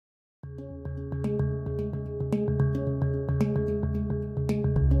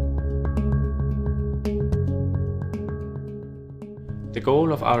The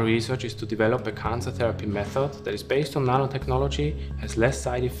goal of our research is to develop a cancer therapy method that is based on nanotechnology, has less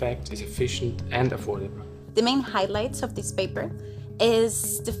side effects, is efficient and affordable. The main highlights of this paper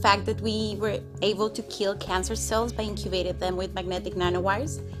is the fact that we were able to kill cancer cells by incubating them with magnetic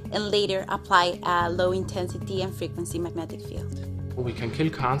nanowires and later apply a low intensity and frequency magnetic field. We can kill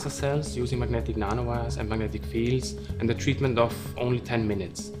cancer cells using magnetic nanowires and magnetic fields and the treatment of only 10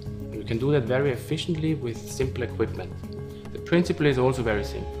 minutes. And we can do that very efficiently with simple equipment. The principle is also very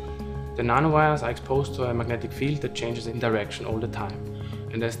simple. The nanowires are exposed to a magnetic field that changes in direction all the time.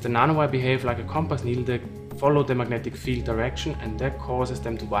 And as the nanowire behave like a compass needle, they follow the magnetic field direction and that causes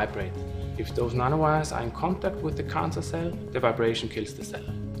them to vibrate. If those nanowires are in contact with the cancer cell, the vibration kills the cell.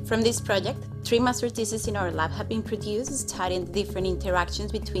 From this project, 3 master theses in our lab have been produced studying the different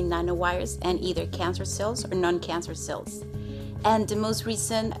interactions between nanowires and either cancer cells or non-cancer cells. And the most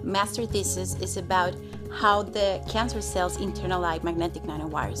recent master thesis is about how the cancer cells internalize magnetic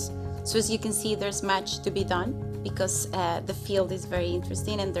nanowires. So as you can see, there's much to be done because the field is very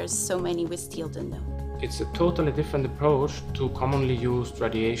interesting and there's so many we still don't know. It's a totally different approach to commonly used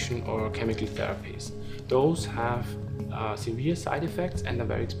radiation or chemical therapies. Those have severe side effects and are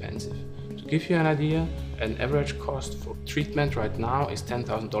very expensive. To give you an idea, an average cost for treatment right now is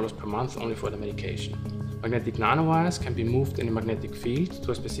 $10,000 per month only for the medication. Magnetic nanowires can be moved in a magnetic field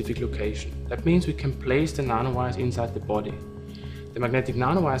to a specific location. That means we can place the nanowires inside the body. The magnetic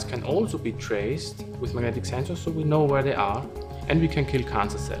nanowires can also be traced with magnetic sensors so we know where they are, and we can kill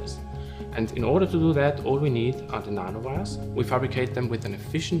cancer cells. And in order to do that, all we need are the nanowires. We fabricate them with an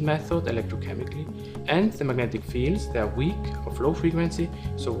efficient method electrochemically, and the magnetic fields, they are weak, of low frequency,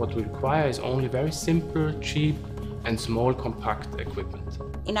 so what we require is only very simple, cheap and small compact equipment.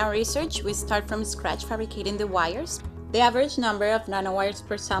 In our research, we start from scratch fabricating the wires. The average number of nanowires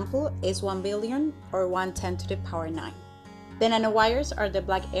per sample is 1 billion or 1/10 to the power 9. The nanowires are the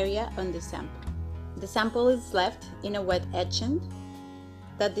black area on the sample. The sample is left in a wet etchant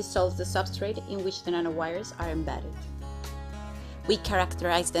that dissolves the substrate in which the nanowires are embedded. We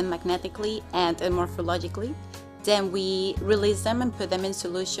characterize them magnetically and morphologically, then we release them and put them in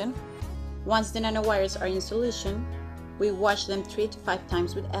solution. Once the nanowires are in solution, we wash them 3 to 5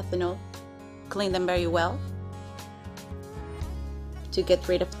 times with ethanol, clean them very well to get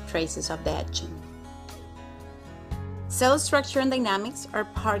rid of traces of the etchant. Cell structure and dynamics are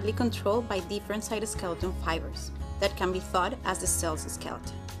partly controlled by different cytoskeleton fibers that can be thought as the cell's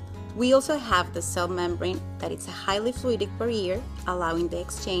skeleton. We also have the cell membrane that is a highly fluidic barrier allowing the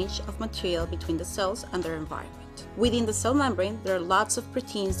exchange of material between the cells and their environment. Within the cell membrane, there are lots of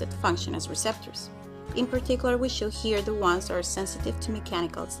proteins that function as receptors. In particular, we show here the ones that are sensitive to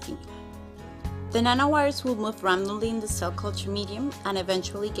mechanical stimuli. The nanowires will move randomly in the cell culture medium and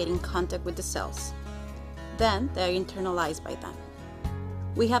eventually get in contact with the cells. Then they are internalized by them.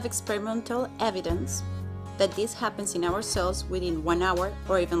 We have experimental evidence that this happens in our cells within 1 hour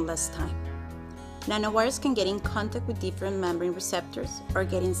or even less time. Nanowires can get in contact with different membrane receptors or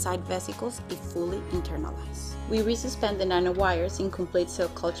get inside vesicles if fully internalized. We resuspend the nanowires in complete cell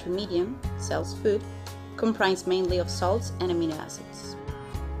culture medium, cell's food, comprised mainly of salts and amino acids.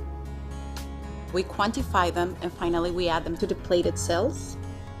 We quantify them and finally we add them to the plated cells.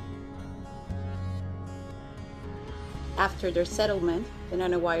 After their settlement, the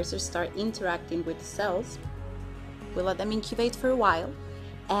nanowires start interacting with the cells. We let them incubate for a while,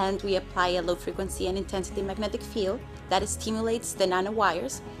 and we apply a low frequency and intensity magnetic field that stimulates the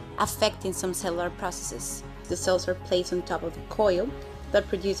nanowires, affecting some cellular processes. The cells are placed on top of a coil that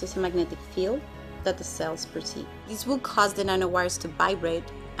produces a magnetic field that the cells perceive. This will cause the nanowires to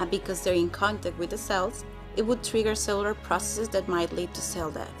vibrate, and because they're in contact with the cells, it would trigger cellular processes that might lead to cell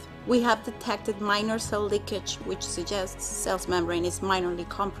death. We have detected minor cell leakage, which suggests the cell's membrane is minorly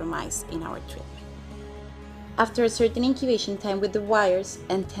compromised in our treatment. After a certain incubation time with the wires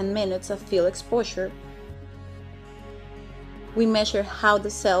and 10 minutes of field exposure, we measure how the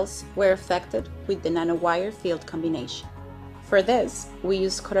cells were affected with the nanowire field combination. For this, we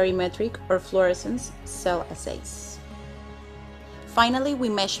use colorimetric or fluorescence cell assays. Finally, we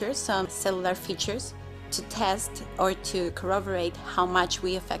measure some cellular features to test or to corroborate how much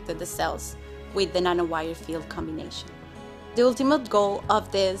we affected the cells with the nanowire field combination. The ultimate goal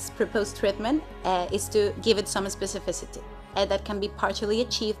of this proposed treatment is to give it some specificity that can be partially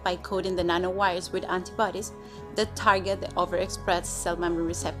achieved by coating the nanowires with antibodies that target the overexpressed cell membrane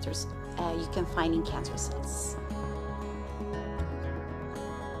receptors you can find in cancer cells.